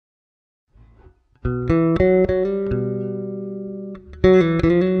So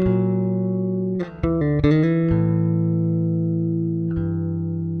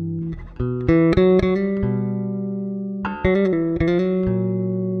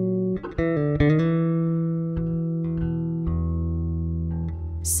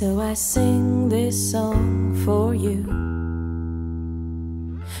I sing this song for you,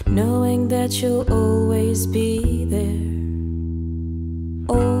 knowing that you'll always be there.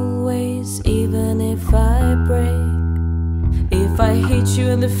 Always, even if I break, if I hit you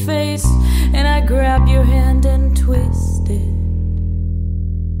in the face and I grab your hand and twist it.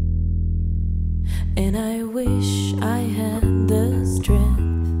 And I wish I had the strength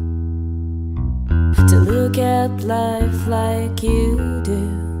to look at life like you do.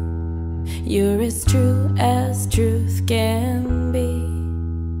 You're as true as truth can be.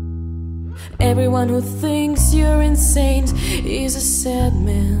 Everyone who thinks you're insane is a sad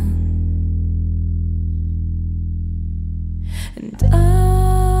man. And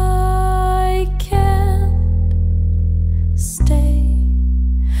I can't stay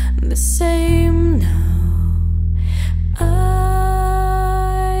the same now.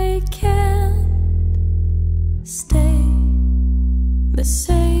 I can't stay the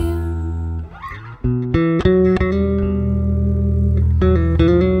same.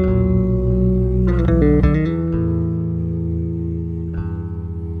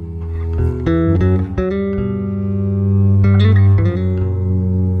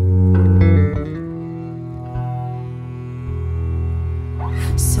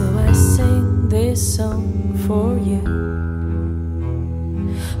 So I sing this song for you,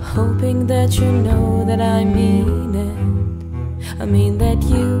 hoping that you know that I mean it. I mean that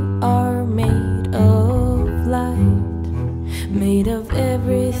you are made of light, made of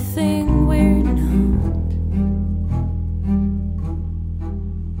everything we're not.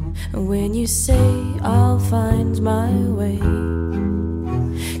 When you say I'll find my way,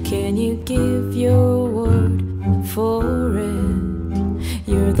 can you give your word for it?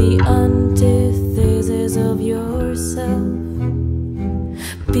 You're the antithesis of yourself.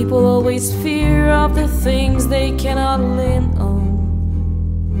 People always fear of the things they cannot lean on.